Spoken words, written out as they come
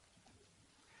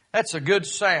That's a good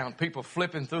sound, people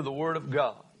flipping through the Word of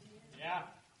God. Yeah.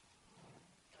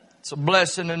 It's a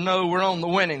blessing to know we're on the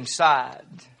winning side.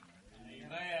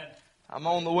 Amen. I'm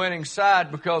on the winning side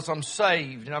because I'm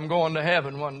saved and I'm going to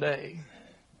heaven one day.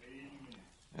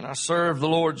 And I serve the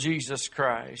Lord Jesus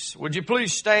Christ. Would you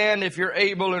please stand if you're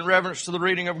able in reverence to the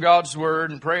reading of God's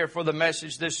Word and prayer for the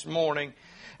message this morning.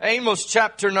 Amos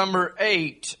chapter number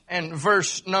 8 and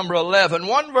verse number 11.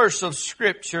 One verse of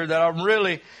Scripture that I'm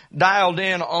really dialed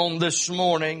in on this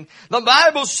morning. The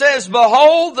Bible says,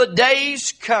 "Behold, the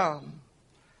days come,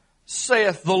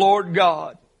 saith the Lord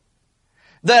God,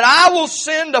 that I will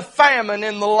send a famine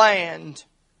in the land,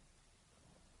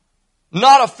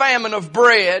 not a famine of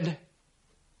bread,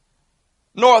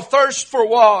 nor a thirst for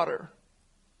water,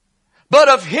 but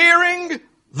of hearing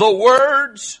the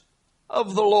words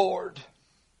of the Lord."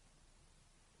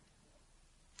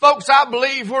 Folks, I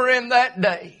believe we're in that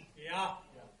day. Yeah.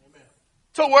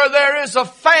 To where there is a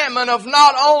famine of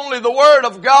not only the Word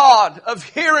of God, of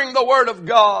hearing the Word of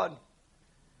God,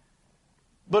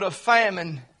 but a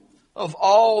famine of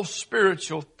all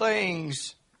spiritual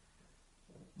things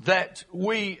that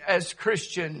we as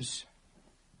Christians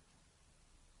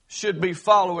should be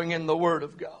following in the Word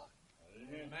of God.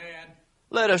 Amen.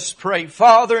 Let us pray.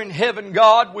 Father in heaven,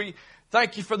 God, we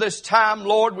thank you for this time,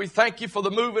 Lord. We thank you for the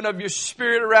moving of your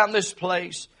Spirit around this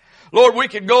place. Lord, we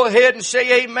could go ahead and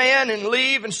say amen and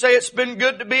leave and say it's been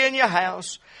good to be in your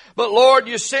house. But Lord,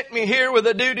 you sent me here with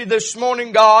a duty this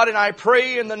morning, God, and I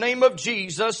pray in the name of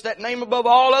Jesus, that name above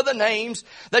all other names,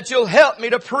 that you'll help me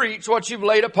to preach what you've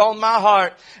laid upon my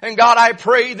heart. And God, I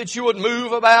pray that you would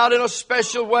move about in a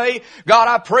special way. God,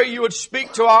 I pray you would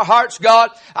speak to our hearts,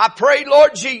 God. I pray,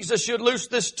 Lord Jesus, you'd loose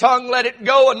this tongue, let it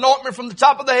go, anoint me from the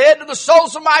top of the head to the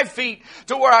soles of my feet,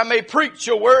 to where I may preach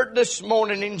your word this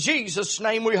morning. In Jesus'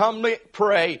 name we humbly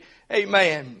pray.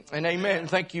 Amen and amen.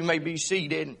 Thank you. You may be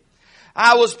seated.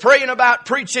 I was praying about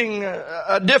preaching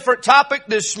a different topic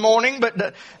this morning, but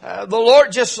the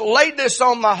Lord just laid this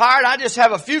on my heart. I just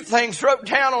have a few things wrote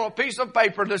down on a piece of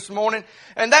paper this morning,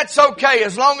 and that's okay.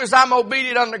 As long as I'm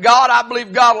obedient unto God, I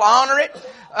believe God will honor it.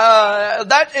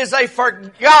 That is a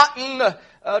forgotten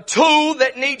tool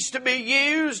that needs to be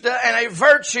used, and a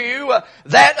virtue,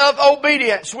 that of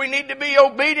obedience. We need to be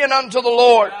obedient unto the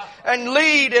Lord and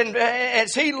lead, and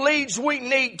as He leads, we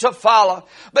need to follow.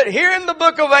 But here in the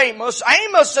book of Amos,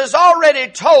 Amos has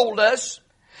already told us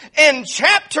in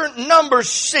chapter number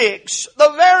 6,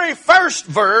 the very first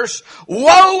verse,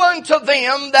 "Woe unto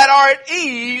them that are at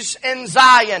ease in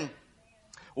Zion."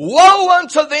 Woe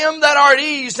unto them that are at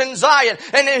ease in Zion.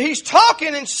 And he's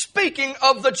talking and speaking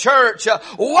of the church.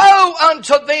 Woe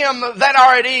unto them that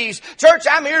are at ease. Church,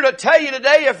 I'm here to tell you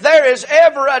today, if there is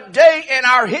ever a day in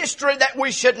our history that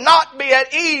we should not be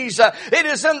at ease, it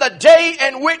is in the day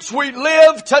in which we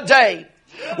live today.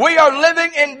 We are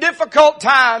living in difficult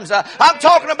times. I'm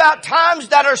talking about times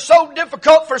that are so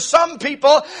difficult for some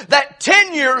people that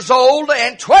 10 years old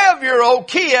and 12-year-old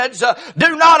kids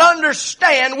do not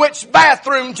understand which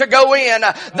bathroom to go in.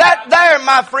 That there,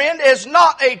 my friend, is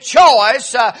not a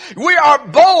choice. We are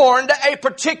born a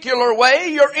particular way.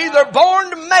 You're either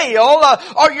born male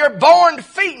or you're born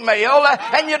female,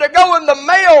 and you're to go in the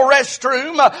male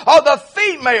restroom or the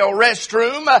female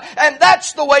restroom, and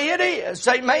that's the way it is.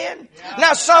 Amen?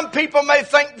 Now, some people may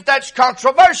think that that's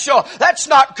controversial. That's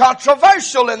not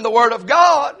controversial in the Word of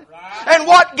God. And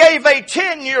what gave a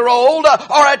 10-year-old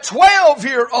or a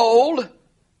 12-year-old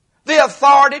the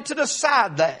authority to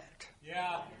decide that?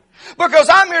 Because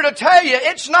I'm here to tell you,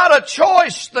 it's not a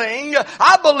choice thing.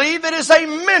 I believe it is a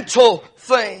mental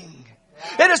thing.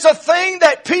 It is a thing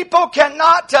that people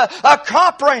cannot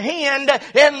comprehend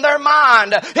in their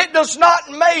mind. It does not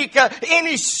make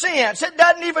any sense. It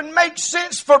doesn't even make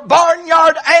sense for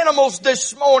barnyard animals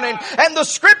this morning. And the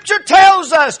Scripture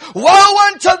tells us, woe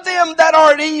unto them that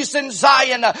are at ease in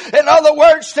Zion. In other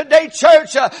words, today,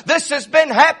 church, this has been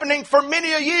happening for many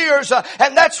years,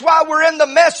 and that's why we're in the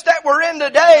mess that we're in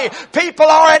today. People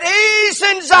are at ease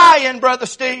in Zion, Brother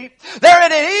Steve. They're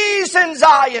at ease in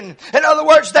Zion. In other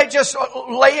words, they just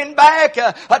laying back,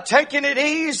 taking it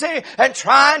easy and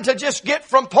trying to just get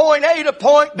from point A to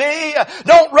point B.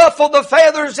 Don't ruffle the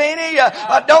feathers any.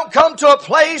 Don't come to a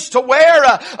place to where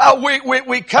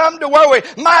we come to where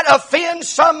we might offend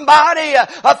somebody.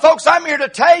 Folks, I'm here to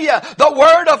tell you the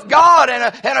Word of God,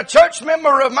 and a church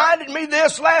member reminded me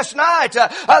this last night.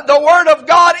 The Word of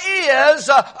God is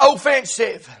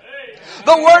offensive.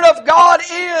 The Word of God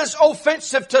is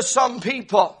offensive to some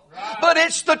people. but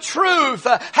it's the truth.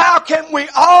 How can we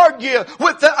argue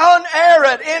with the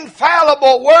unerrant,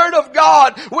 infallible Word of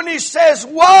God when He says,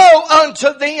 woe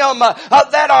unto them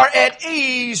that are at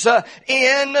ease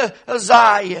in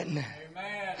Zion?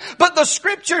 But the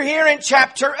scripture here in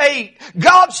chapter 8,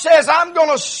 God says, I'm going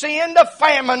to send a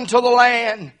famine to the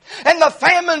land. And the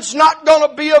famine's not going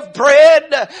to be of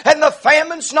bread, and the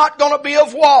famine's not going to be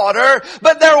of water,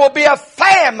 but there will be a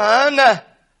famine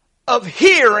of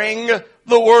hearing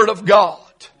the Word of God.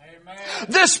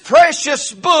 This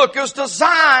precious book is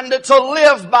designed to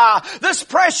live by. This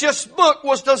precious book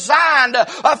was designed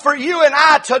for you and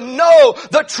I to know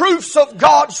the truths of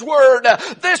God's Word.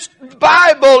 This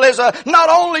Bible is not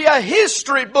only a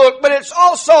history book, but it's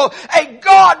also a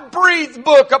God-breathed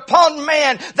book upon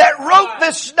man that wrote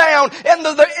this down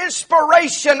under the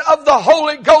inspiration of the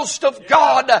Holy Ghost of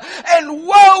God. And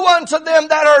woe unto them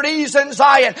that are at ease in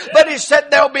Zion. But He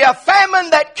said there'll be a famine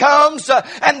that comes,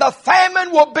 and the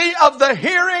famine will be of the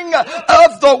hearing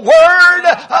of the Word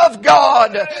of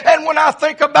God. And when I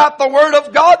think about the Word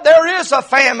of God, there is a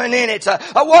famine in it.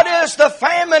 What is the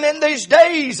famine in these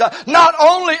days? Not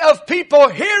only of people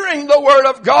hearing the Word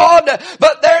of God,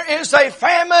 but there is a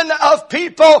famine of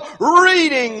people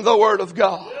reading the Word of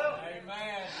God.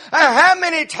 How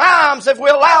many times have we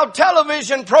allowed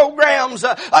television programs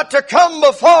to come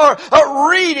before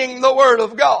reading the Word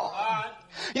of God?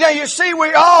 You know, you see,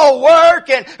 we all work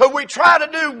and we try to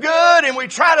do good and we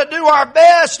try to do our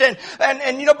best and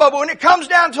you know, but when it comes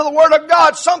down to the Word of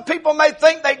God, some people may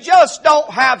think they just don't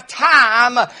have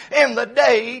time in the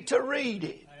day to read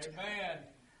it. Amen.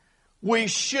 We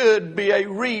should be a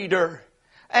reader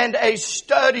and a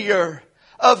studier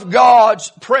of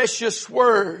God's precious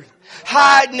Word,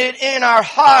 hiding it in our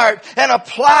heart and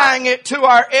applying it to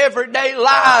our everyday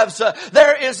lives.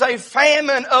 There is a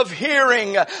famine of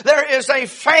hearing. There is a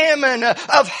famine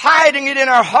of hiding it in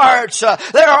our hearts.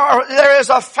 There is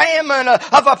a famine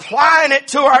of applying it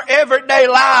to our everyday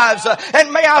lives.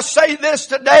 And may I say this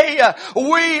today,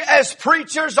 we as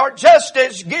preachers are just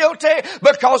as guilty,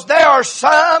 because there are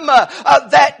some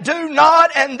that do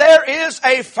not, and there is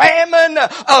a famine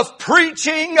of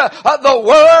preaching the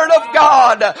Word of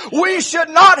God. We should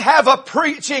not have a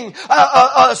preaching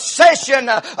a session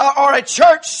or a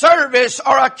church service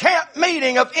or a camp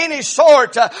meeting of any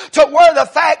sort to where the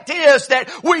fact is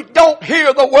that we don't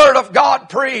hear the Word of God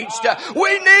preached.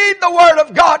 We need the Word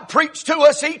of God preached to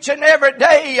us each and every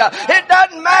day. It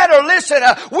doesn't matter. Listen,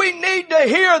 we need to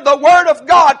hear the Word of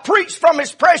God preached from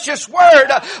His precious Word,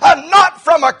 not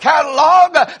from a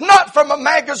catalog, not from a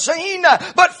magazine,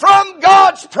 but from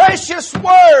God's precious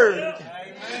Word.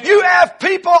 You have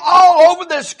people all over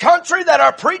this country that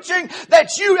are preaching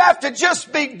that you have to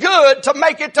just be good to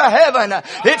make it to heaven.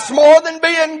 It's more than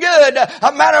being good.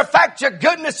 A matter of fact, your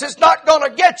goodness is not going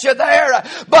to get you there.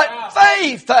 But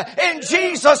faith in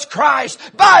Jesus Christ,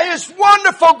 by His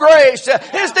wonderful grace,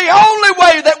 is the only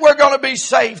way that we're going to be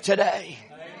saved today.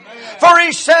 For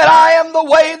He said, I am the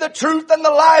way, the truth, and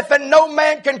the life, and no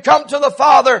man can come to the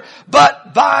Father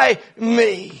but by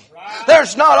me.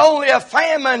 There's not only a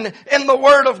famine in the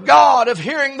Word of God, of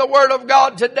hearing the Word of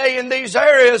God today in these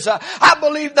areas. I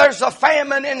believe there's a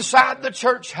famine inside the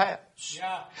church house.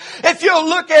 Yeah. If you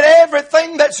look at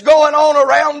everything that's going on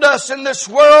around us in this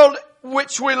world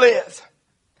which we live,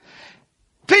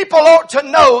 people ought to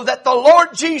know that the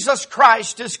Lord Jesus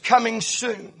Christ is coming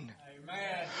soon.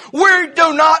 Amen. We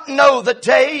do not know the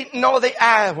day nor the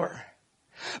hour,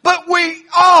 but we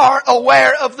are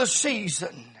aware of the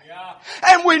season.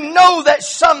 And we know that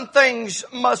some things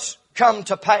must come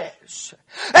to pass.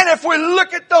 And if we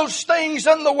look at those things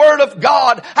in the Word of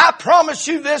God, I promise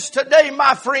you this today,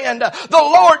 my friend, the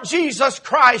Lord Jesus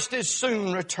Christ is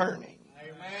soon returning.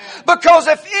 Because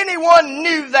if anyone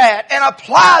knew that and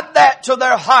applied that to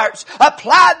their hearts,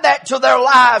 applied that to their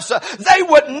lives, they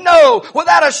would know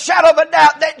without a shadow of a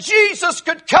doubt that Jesus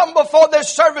could come before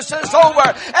this service is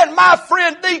over. And my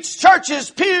friend, these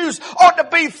churches' pews ought to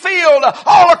be filled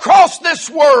all across this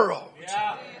world.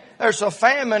 Yeah. There's a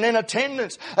famine in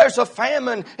attendance. There's a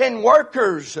famine in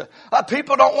workers.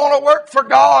 People don't want to work for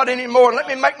God anymore. Let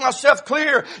me make myself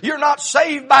clear. You're not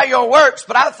saved by your works,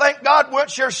 but I thank God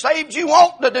once you're saved, you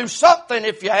want to do something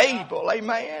if you're able.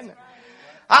 Amen.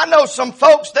 I know some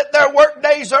folks that their work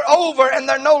days are over and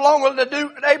they're no longer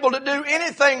able to do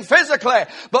anything physically.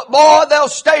 But boy, they'll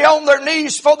stay on their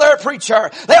knees for their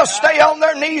preacher. They'll stay on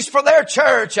their knees for their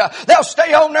church. They'll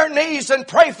stay on their knees and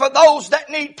pray for those that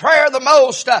need prayer the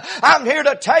most. I'm here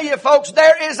to tell you folks,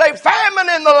 there is a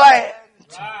famine in the land.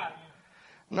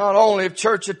 Not only of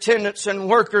church attendance and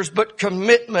workers, but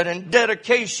commitment and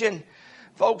dedication.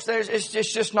 Folks, it's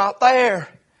just not there.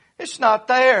 It's not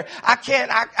there.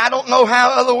 I don't know how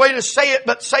other way to say it,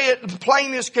 but say it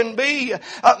plain as can be.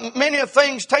 Many of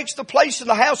things takes the place of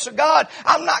the house of God.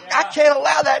 I can't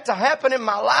allow that to happen in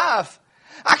my life.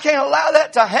 I can't allow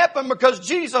that to happen because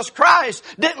Jesus Christ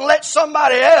didn't let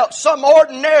somebody else, some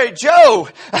ordinary Joe,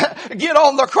 get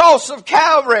on the cross of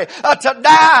Calvary to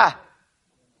die.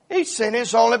 He sent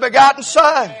His only begotten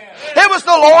Son. It was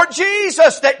the Lord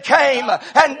Jesus that came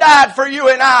and died for you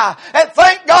and I. And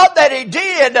thank God that He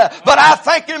did. But I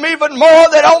thank Him even more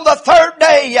that on the third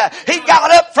day He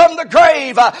got up from the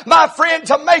grave, my friend,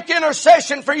 to make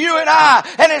intercession for you and I,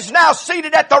 and is now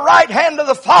seated at the right hand of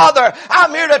the Father.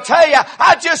 I'm here to tell you,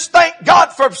 I just thank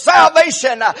God for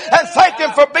salvation and thank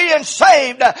Him for being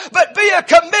saved. But be a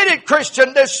committed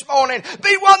Christian this morning.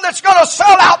 Be one that's going to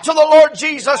sell out to the Lord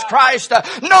Jesus Christ.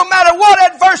 No matter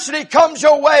what adversity comes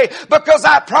your way, because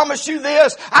I promise you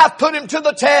this, I've put Him to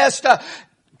the test.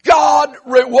 God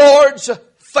rewards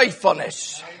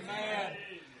faithfulness. Amen.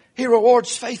 He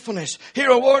rewards faithfulness. He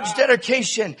rewards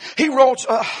dedication. He rewards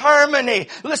harmony.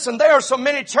 Listen, there are so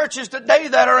many churches today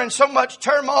that are in so much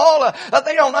turmoil that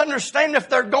they don't understand if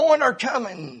they're going or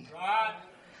coming. Right.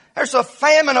 There's a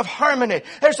famine of harmony.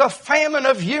 There's a famine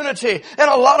of unity in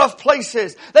a lot of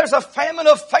places. There's a famine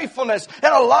of faithfulness in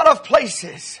a lot of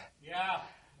places. Yeah.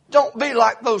 Don't be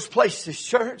like those places,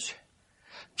 church.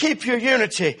 Keep your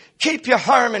unity. Keep your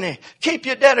harmony. Keep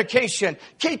your dedication.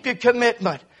 Keep your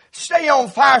commitment. Stay on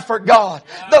fire for God.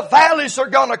 The valleys are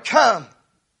going to come.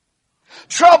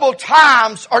 Troubled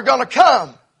times are going to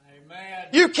come. Amen.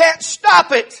 You can't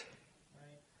stop it.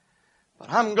 But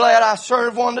I'm glad I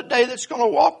serve one today that's going to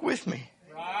walk with me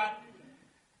Right.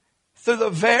 through the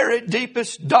very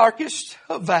deepest, darkest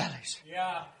of valleys.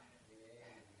 Yeah.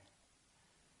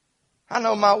 I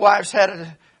know my wife's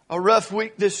had a rough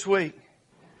week this week.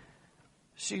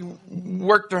 She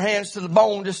worked her hands to the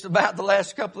bone just about the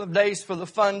last couple of days for the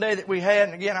fun day that we had.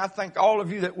 And again, I thank all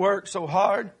of you that worked so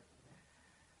hard.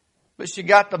 But she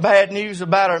got the bad news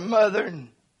about her mother, and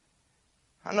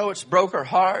I know it's broke her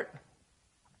heart.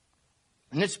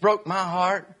 And it's broke my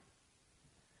heart.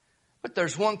 But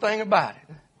there's one thing about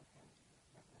it.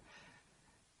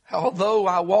 Although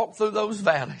I walk through those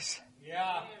valleys,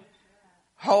 Yeah.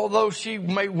 although she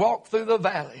may walk through the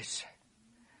valleys,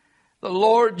 the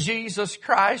Lord Jesus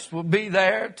Christ will be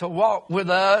there to walk with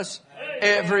us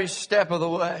every step of the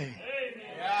way.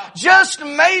 Yeah. Just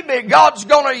maybe God's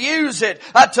going to use it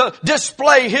to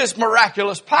display His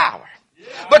miraculous power.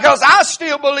 Because I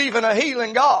still believe in a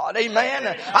healing God.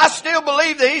 Amen. I still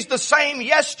believe that He's the same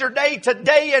yesterday,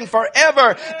 today, and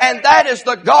forever. And that is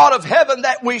the God of heaven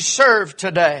that we serve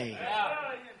today.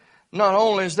 Not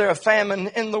only is there a famine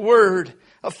in the Word,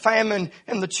 a famine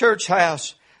in the church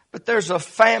house, but there's a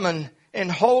famine in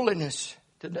holiness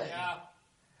today.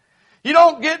 You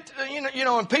don't get, you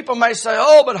know, and people may say,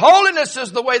 oh, but holiness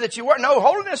is the way that you worship. No,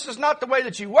 holiness is not the way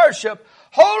that you worship.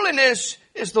 Holiness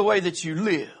is the way that you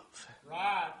live.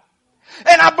 Right.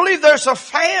 And I believe there's a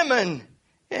famine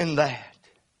in that.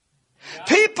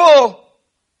 People,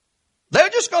 they're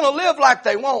just going to live like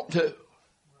they want to.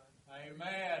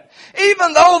 Amen.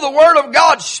 Even though the Word of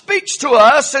God speaks to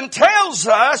us and tells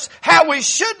us how we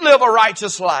should live a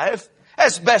righteous life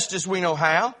as best as we know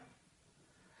how.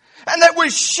 And that we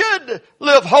should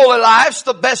live holy lives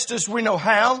the best as we know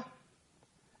how.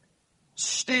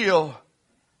 Still,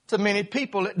 to many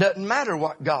people, it doesn't matter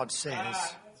what God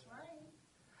says.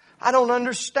 I don't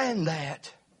understand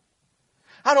that.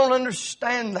 I don't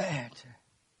understand that.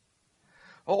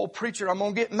 Oh, preacher, I'm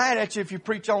going to get mad at you if you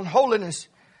preach on holiness.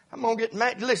 I'm going to get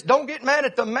mad. Listen, don't get mad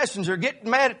at the messenger. Get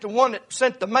mad at the one that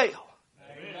sent the mail.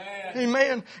 Amen.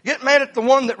 Amen. Get mad at the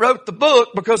one that wrote the book,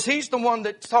 because he's the one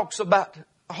that talks about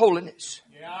holiness.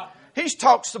 Yeah. He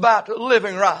talks about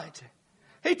living right.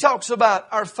 He talks about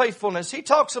our faithfulness. He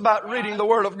talks about reading the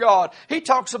Word of God. He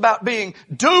talks about being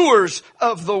doers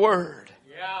of the Word.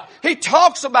 Yeah. He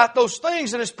talks about those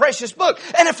things in His precious book.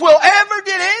 And if we'll ever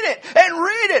get in it and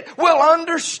read it, we'll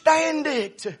understand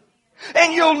it.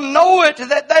 And you'll know it,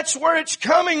 that that's where it's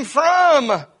coming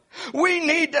from. We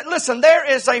need to, listen, there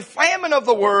is a famine of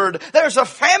the Word. There's a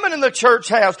famine in the church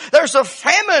house. There's a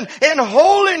famine in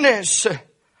holiness.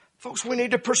 Folks, we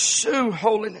need to pursue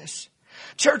holiness.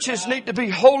 Churches need to be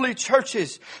holy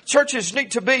churches. Churches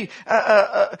need to be,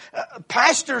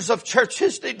 pastors of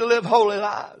churches need to live holy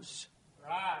lives.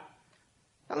 Right.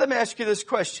 Now let me ask you this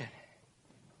question.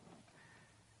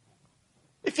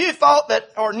 If you thought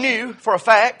that, or knew for a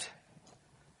fact,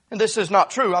 and this is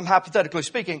not true, I'm hypothetically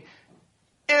speaking,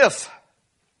 if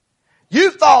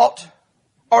you thought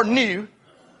or knew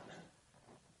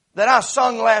that I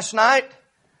sung last night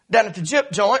down at the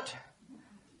Gyp Joint,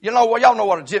 you know, well, y'all know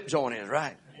what a Gyp Joint is,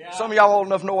 right? Yeah. Some of y'all old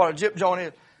enough to know what a gyp joint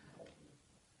is.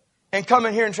 And come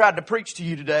in here and tried to preach to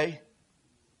you today.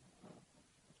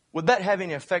 Would that have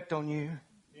any effect on you?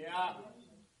 Yeah.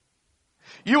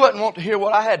 You wouldn't want to hear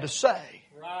what I had to say.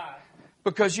 Right.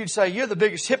 Because you'd say, you're the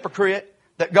biggest hypocrite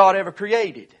that God ever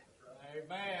created.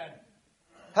 Amen.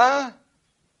 Huh?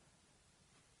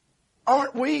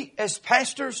 Aren't we as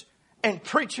pastors and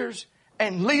preachers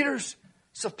and leaders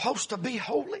supposed to be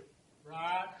holy?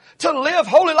 Right. To live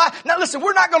holy life. Now listen,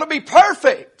 we're not going to be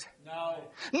perfect. No.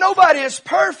 Nobody is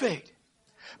perfect.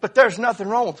 But there's nothing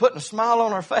wrong with putting a smile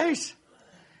on our face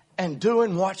and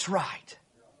doing what's right.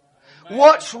 Amen.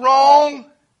 What's wrong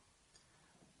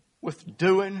with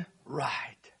doing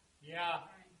right? Yeah.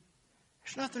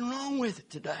 There's nothing wrong with it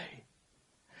today.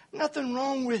 Nothing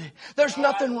wrong with it. There's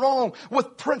nothing wrong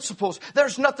with principles.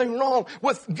 There's nothing wrong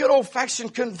with good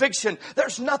old-fashioned conviction.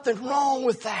 There's nothing wrong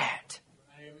with that.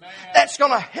 Amen. That's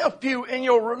going to help you in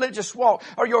your religious walk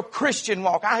or your Christian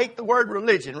walk. I hate the word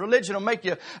religion. Religion will make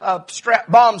you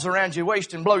strap bombs around your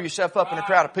waist and blow yourself up in a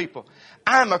crowd of people.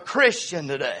 I'm a Christian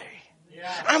today.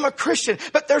 I'm a Christian,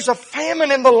 but there's a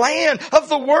famine in the land of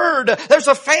the Word. There's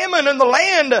a famine in the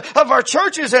land of our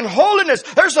churches and holiness.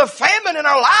 There's a famine in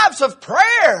our lives of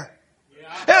prayer.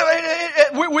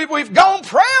 We've gone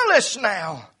prayerless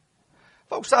now.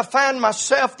 Folks, I find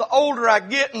myself, the older I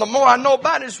get and the more I know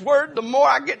about His Word, the more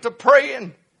I get to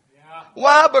praying.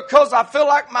 Why? Because I feel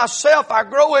like myself, I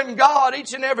grow in God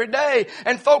each and every day.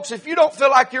 And folks, if you don't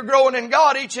feel like you're growing in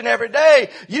God each and every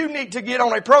day, you need to get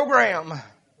on a program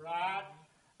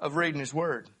of reading His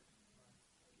Word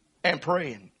and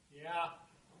praying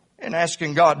and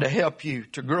asking God to help you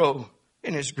to grow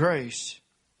in His grace.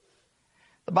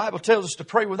 The Bible tells us to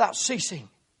pray without ceasing.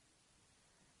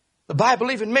 The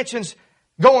Bible even mentions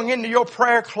going into your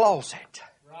prayer closet.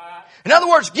 In other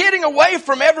words, getting away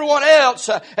from everyone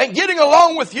else and getting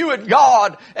along with you and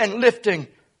God and lifting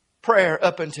prayer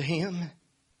up unto Him.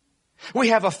 We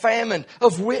have a famine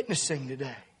of witnessing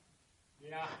today.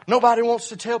 Nobody wants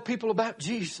to tell people about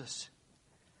Jesus.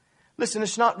 Listen,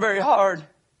 it's not very hard.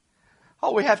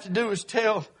 All we have to do is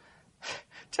tell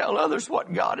others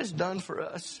what God has done for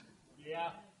us.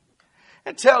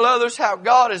 And tell others how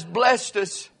God has blessed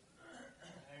us.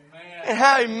 Amen. And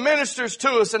how He ministers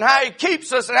to us and how He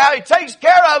keeps us and how He takes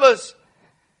care of us.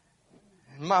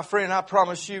 And my friend, I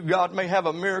promise you, God may have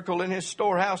a miracle in His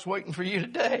storehouse waiting for you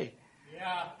today.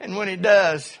 And when He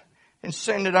does and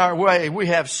send it our way, we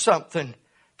have something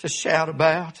to shout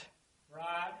about.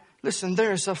 Listen,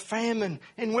 there's a famine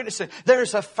in witnessing.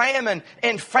 There's a famine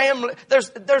in family.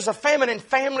 There's a famine in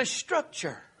family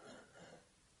structure.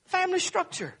 Family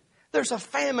structure. There's a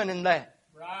famine in that.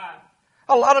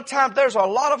 A lot of times, there's a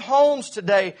lot of homes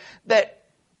today that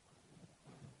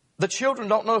the children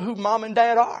don't know who mom and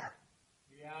dad are.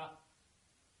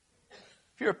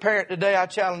 If you're a parent today, I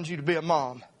challenge you to be a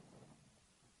mom.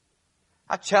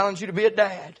 I challenge you to be a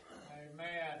dad.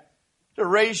 To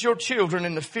raise your children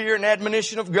in the fear and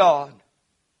admonition of God.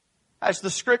 As the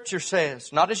Scripture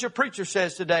says, not as your preacher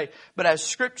says today, but as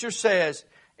Scripture says,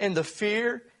 in the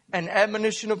fear and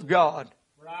admonition of God.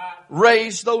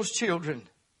 Raise those children.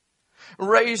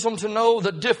 Raise them to know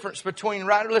the difference between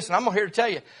right and listen. I'm here to tell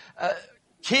you,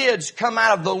 kids come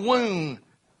out of the womb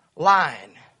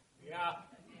lying.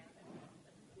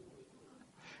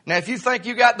 Now, if you think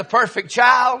you got the perfect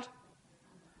child,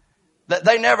 that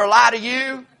they never lie to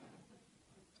you,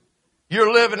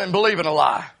 you're living and believing a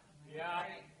lie.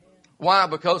 Why?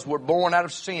 Because we're born out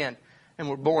of sin and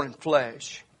we're born in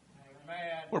flesh.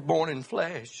 We're born in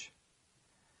flesh.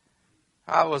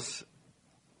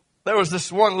 There was this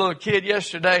one little kid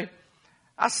yesterday.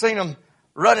 I seen him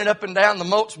running up and down the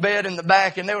mulch bed in the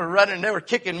back, and they were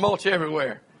kicking mulch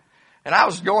everywhere. And I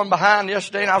was going behind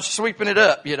yesterday and I was sweeping it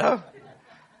up, you know.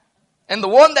 And the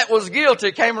one that was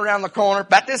guilty came around the corner,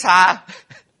 about this high,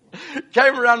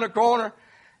 came around the corner.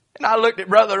 And I looked at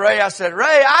Brother Ray. I said,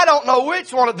 Ray, I don't know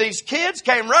which one of these kids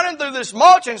came running through this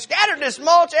mulch and scattered this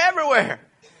mulch everywhere.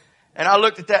 And I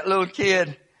looked at that little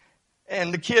kid,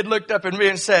 and the kid looked up at me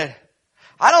and said,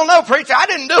 I don't know, preacher, I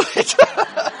didn't do it.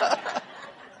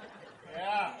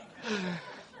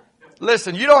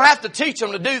 Listen, you don't have to teach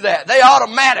them to do that. They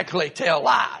automatically tell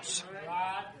lies.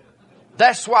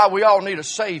 That's why we all need a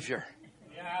Savior.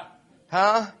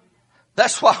 Huh?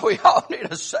 That's why we all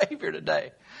need a Savior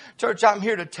today. Church, I'm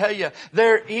here to tell you,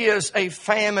 there is a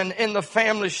famine in the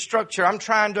family structure. I'm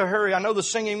trying to hurry. I know the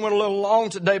singing went a little long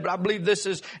today, but I believe this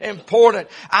is important.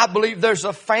 I believe there's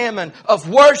a famine of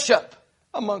worship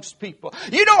amongst people.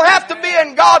 You don't have to be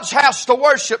in God's house to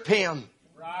worship Him.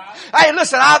 Hey,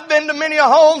 listen, I've been to many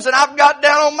homes and I've got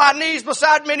down on my knees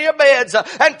beside many beds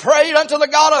and prayed unto the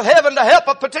God of heaven to help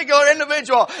a particular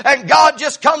individual. And God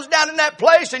just comes down in that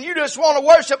place and you just want to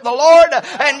worship the Lord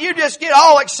and you just get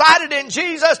all excited in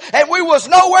Jesus, and we was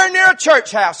nowhere near a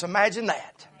church house. Imagine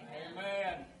that.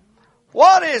 Amen.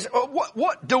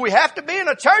 What do we have to be in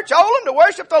a church, Olin, to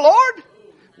worship the Lord?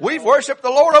 We've worshiped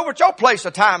the Lord over at your place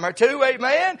a time or two,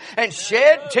 amen, and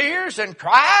shed tears and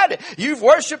cried. You've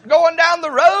worshiped going down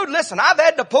the road. Listen, I've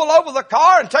had to pull over the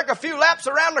car and take a few laps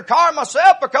around the car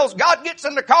myself because God gets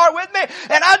in the car with me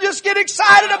and I just get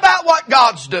excited about what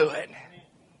God's doing.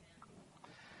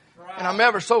 And I'm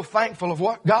ever so thankful of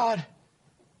what God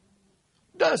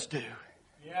does do.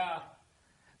 Yeah.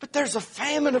 But there's a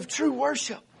famine of true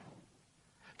worship.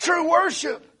 True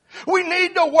worship. We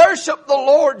need to worship the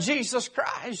Lord Jesus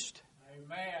Christ.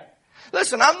 Amen.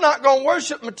 Listen, I'm not going to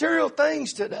worship material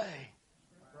things today.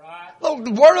 Right.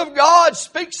 The Word of God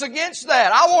speaks against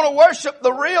that. I want to worship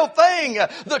the real thing,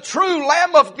 the true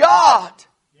Lamb of God.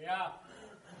 Yeah.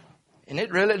 And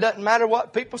it really doesn't matter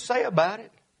what people say about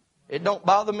it. It don't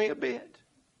bother me a bit.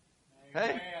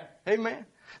 Amen. Hey, amen.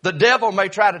 The devil may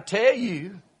try to tell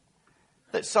you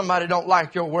that somebody don't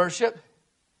like your worship.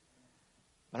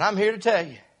 But I'm here to tell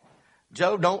you,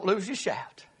 Joe, don't lose your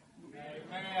shout.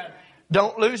 Amen.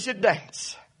 Don't lose your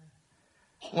dance.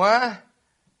 Why?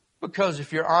 Because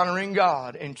if you're honoring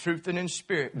God in truth and in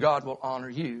spirit, God will honor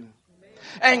you.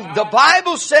 And the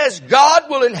Bible says God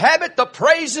will inhabit the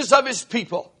praises of His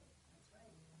people.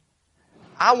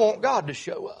 I want God to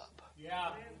show up.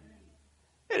 Yeah.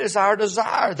 It is our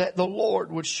desire that the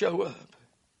Lord would show up.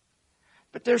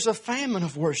 But there's a famine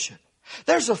of worship.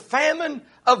 There's a famine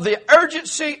of the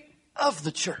urgency of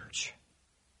the church.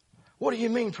 What do you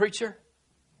mean, preacher?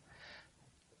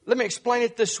 Let me explain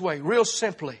it this way, real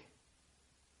simply.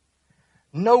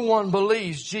 No one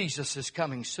believes Jesus is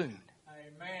coming soon.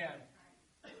 Amen.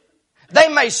 They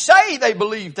may say they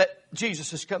believe that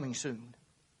Jesus is coming soon.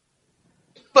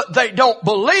 But they don't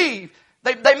believe.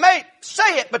 They may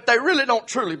say it, but they really don't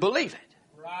truly believe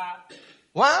it. Right.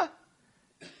 Why?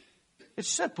 It's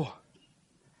simple.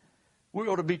 We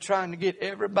ought to be trying to get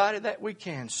everybody that we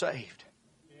can saved.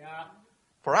 Yeah.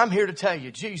 For I'm here to tell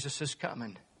you, Jesus is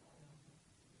coming.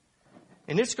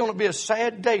 And it's going to be a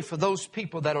sad day for those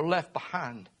people that are left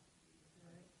behind.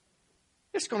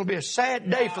 It's going to be a sad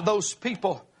day for those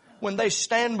people when they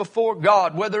stand before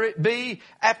God, whether it be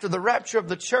after the rapture of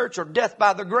the church or death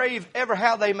by the grave, ever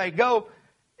how they may go.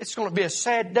 It's going to be a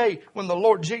sad day when the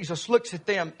Lord Jesus looks at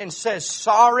them and says,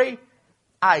 "Sorry,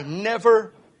 I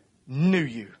never knew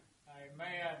you."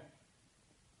 Amen.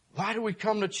 Why do we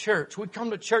come to church? We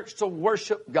come to church to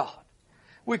worship God.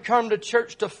 We come to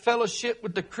church to fellowship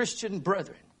with the Christian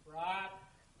brethren. Right.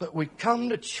 But we come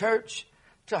to church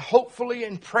to hopefully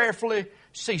and prayerfully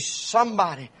see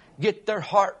somebody get their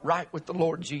heart right with the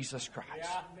Lord Jesus Christ.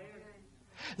 Yeah.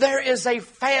 There is a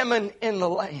famine in the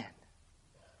land.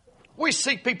 We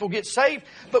see people get saved,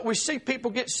 but we see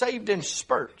people get saved in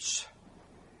spurts.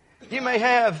 You may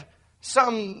have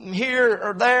some here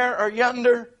or there or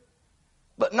yonder,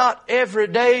 but not every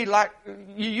day like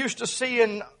you used to see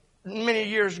in many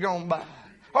years gone by.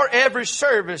 Or every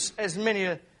service as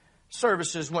many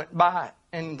services went by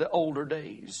in the older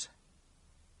days.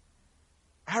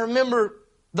 I remember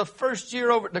the first year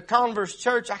over at the Converse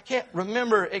Church, I can't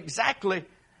remember exactly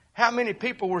how many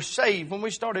people were saved when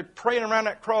we started praying around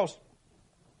that cross.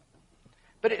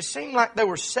 But it seemed like there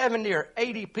were 70 or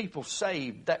 80 people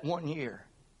saved that one year.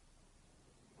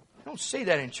 You don't see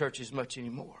that in churches much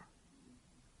anymore.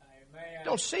 Amen. You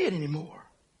don't see it anymore.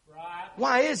 Right.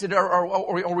 Why is it?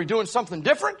 Are we doing something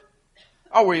different?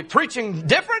 Are we preaching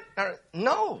different?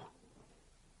 No.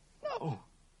 No.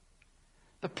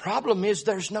 The problem is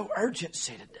there's no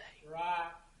urgency today.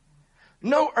 Right.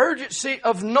 No urgency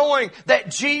of knowing that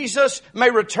Jesus may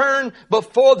return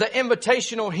before the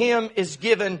invitational hymn is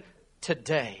given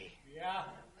today. Yeah.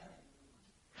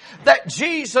 That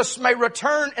Jesus may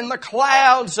return in the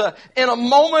clouds in a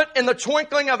moment, in the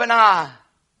twinkling of an eye.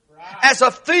 Right. As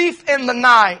a thief in the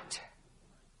night.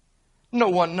 No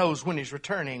one knows when He's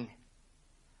returning.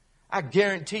 I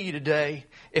guarantee you today,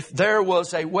 if there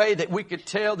was a way that we could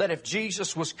tell that if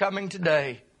Jesus was coming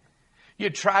today,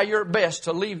 you'd try your best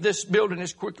to leave this building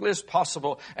as quickly as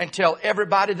possible and tell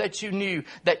everybody that you knew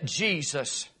that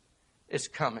Jesus is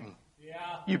coming.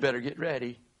 Yeah. You better get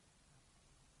ready.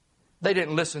 They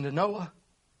didn't listen to Noah.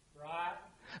 Right.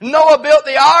 Noah built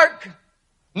the ark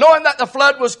knowing that the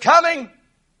flood was coming.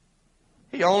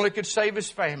 He only could save his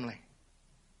family.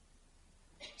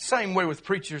 Same way with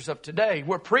preachers of today.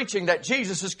 We're preaching that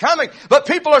Jesus is coming, but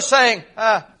people are saying,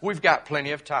 we've got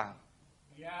plenty of time.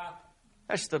 Yeah.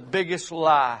 That's the biggest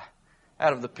lie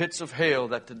out of the pits of hell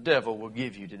that the devil will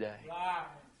give you today. Right.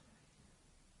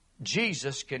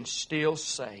 Jesus can still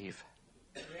save.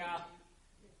 Yeah.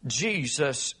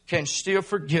 Jesus can still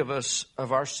forgive us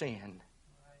of our sin.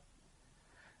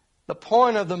 The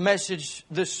point of the message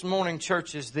this morning,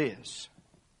 church, is this.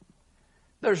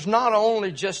 There's not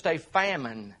only just a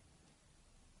famine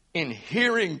in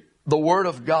hearing the Word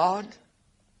of God,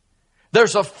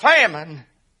 there's a famine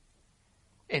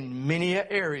in many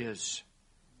areas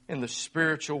in the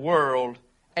spiritual world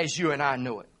as you and I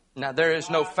know it. Now, there is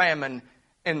no famine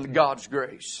in God's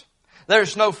grace.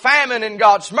 There's no famine in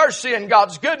God's mercy and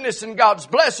God's goodness and God's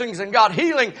blessings and God's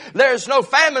healing. There's no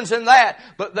famines in that.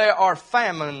 But there are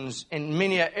famines in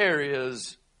many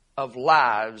areas of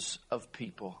lives of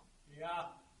people. Yeah.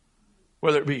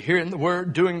 Whether it be hearing the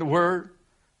Word, doing the Word,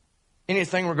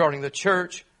 anything regarding the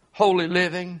church, holy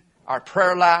living, our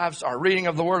prayer lives, our reading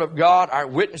of the Word of God, our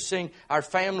witnessing, our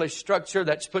family structure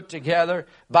that's put together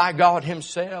by God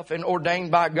Himself and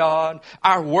ordained by God,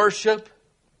 our worship,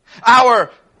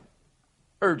 our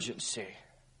urgency.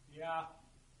 Yeah.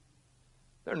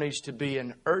 There needs to be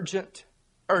an urgency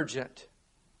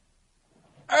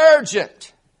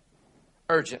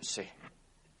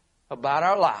about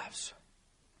our lives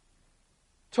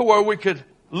to where we could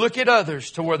look at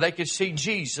others to where they could see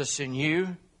Jesus in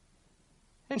you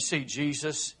and see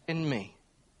Jesus in me.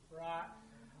 Right.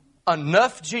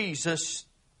 Enough Jesus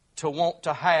to want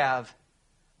to have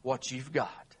what you've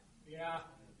got. Yeah.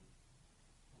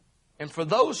 And for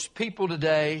those people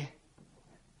today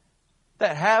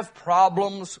that have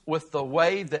problems with the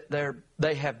way that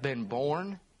they have been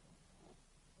born,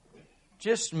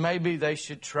 just maybe they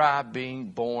should try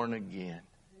being born again.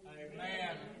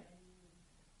 Amen.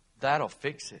 That'll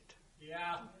fix it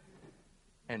Yeah.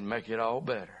 and make it all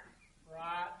better.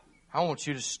 Right. I want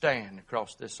you to stand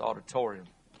across this auditorium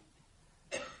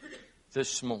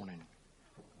this morning.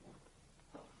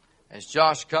 As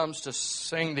Josh comes to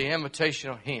sing the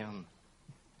invitational hymn,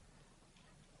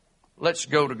 let's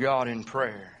go to God in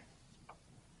prayer.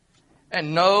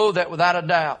 And know that without a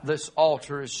doubt this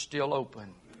altar is still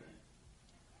open.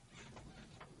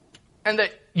 And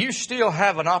that you still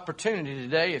have an opportunity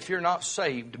today, if you're not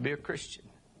saved, to be a Christian.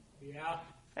 Yeah.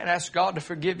 And ask God to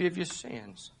forgive you of your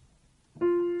sins.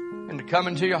 And to come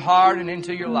into your heart and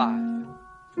into your life.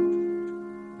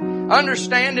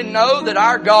 Understand and know that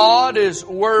our God is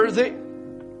worthy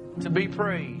to be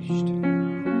praised.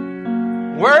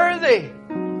 Worthy,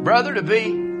 brother, to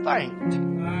be thanked.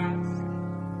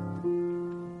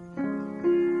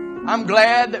 I'm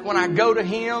glad that when I go to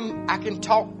Him, I can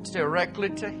talk directly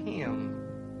to Him.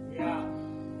 Yeah.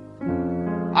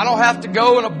 I don't have to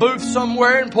go in a booth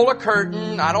somewhere and pull a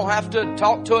curtain. I don't have to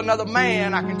talk to another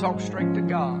man. I can talk straight to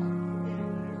God.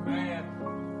 Amen.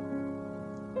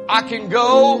 I can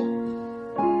go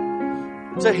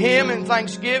to Him in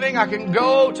thanksgiving. I can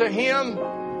go to Him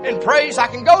in praise. I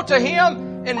can go to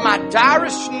Him in my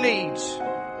direst needs,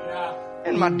 Yeah.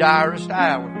 in my direst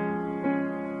hour.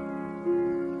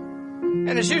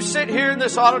 And as you sit here in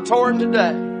this auditorium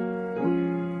today,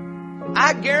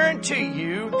 I guarantee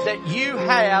you that you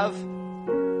have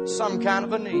some kind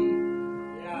of a need.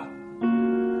 Yeah.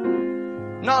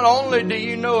 Not only do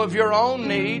you know of your own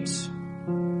needs,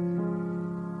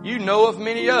 you know of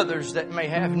many others that may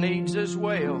have needs as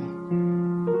well.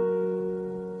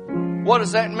 What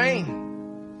does that mean?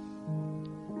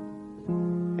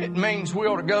 It means we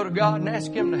ought to go to God and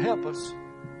ask Him to help us.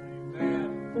 Amen.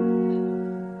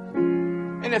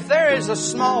 And if there is a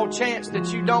small chance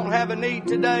that you don't have a need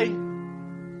today,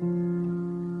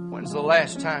 when's the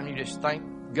last time you just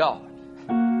thanked God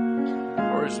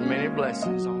for His many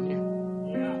blessings on you?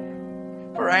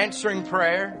 Yeah. For answering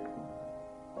prayer,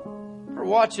 for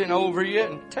watching over you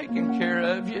and taking care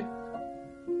of you.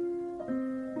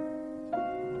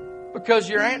 Because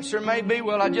your answer may be,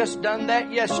 well, I just done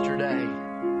that yesterday.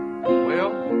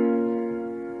 Well,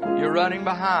 you're running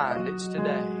behind. It's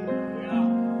today. Yeah.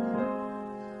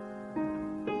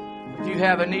 If you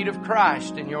have a need of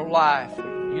Christ in your life,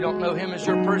 you don't know Him as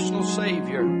your personal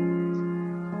Savior,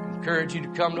 I encourage you to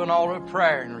come to an altar of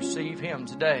prayer and receive Him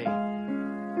today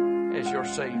as your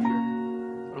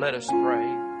Savior. Let us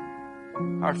pray.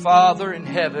 Our Father in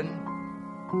heaven,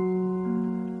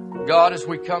 God, as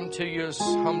we come to You as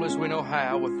humble as we know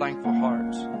how, with thankful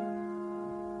hearts,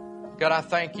 God, I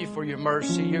thank You for Your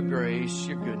mercy, Your grace,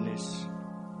 Your goodness.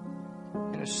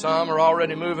 And as some are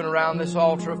already moving around this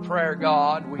altar of prayer,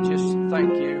 God, we just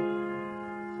thank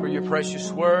You for Your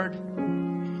precious word.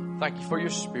 Thank You for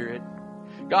Your Spirit.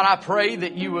 God, I pray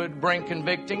that You would bring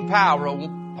convicting power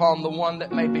upon the one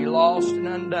that may be lost and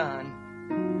undone,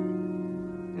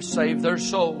 and save their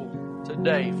soul.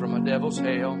 today from a devil's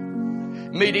hell.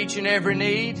 Meet each and every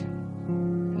need.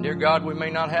 And dear God, we may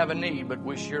not have a need, but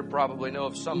we sure probably know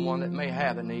of someone that may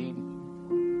have a need.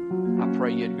 I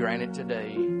pray you'd grant it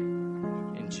today.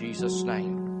 In Jesus'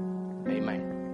 name, amen.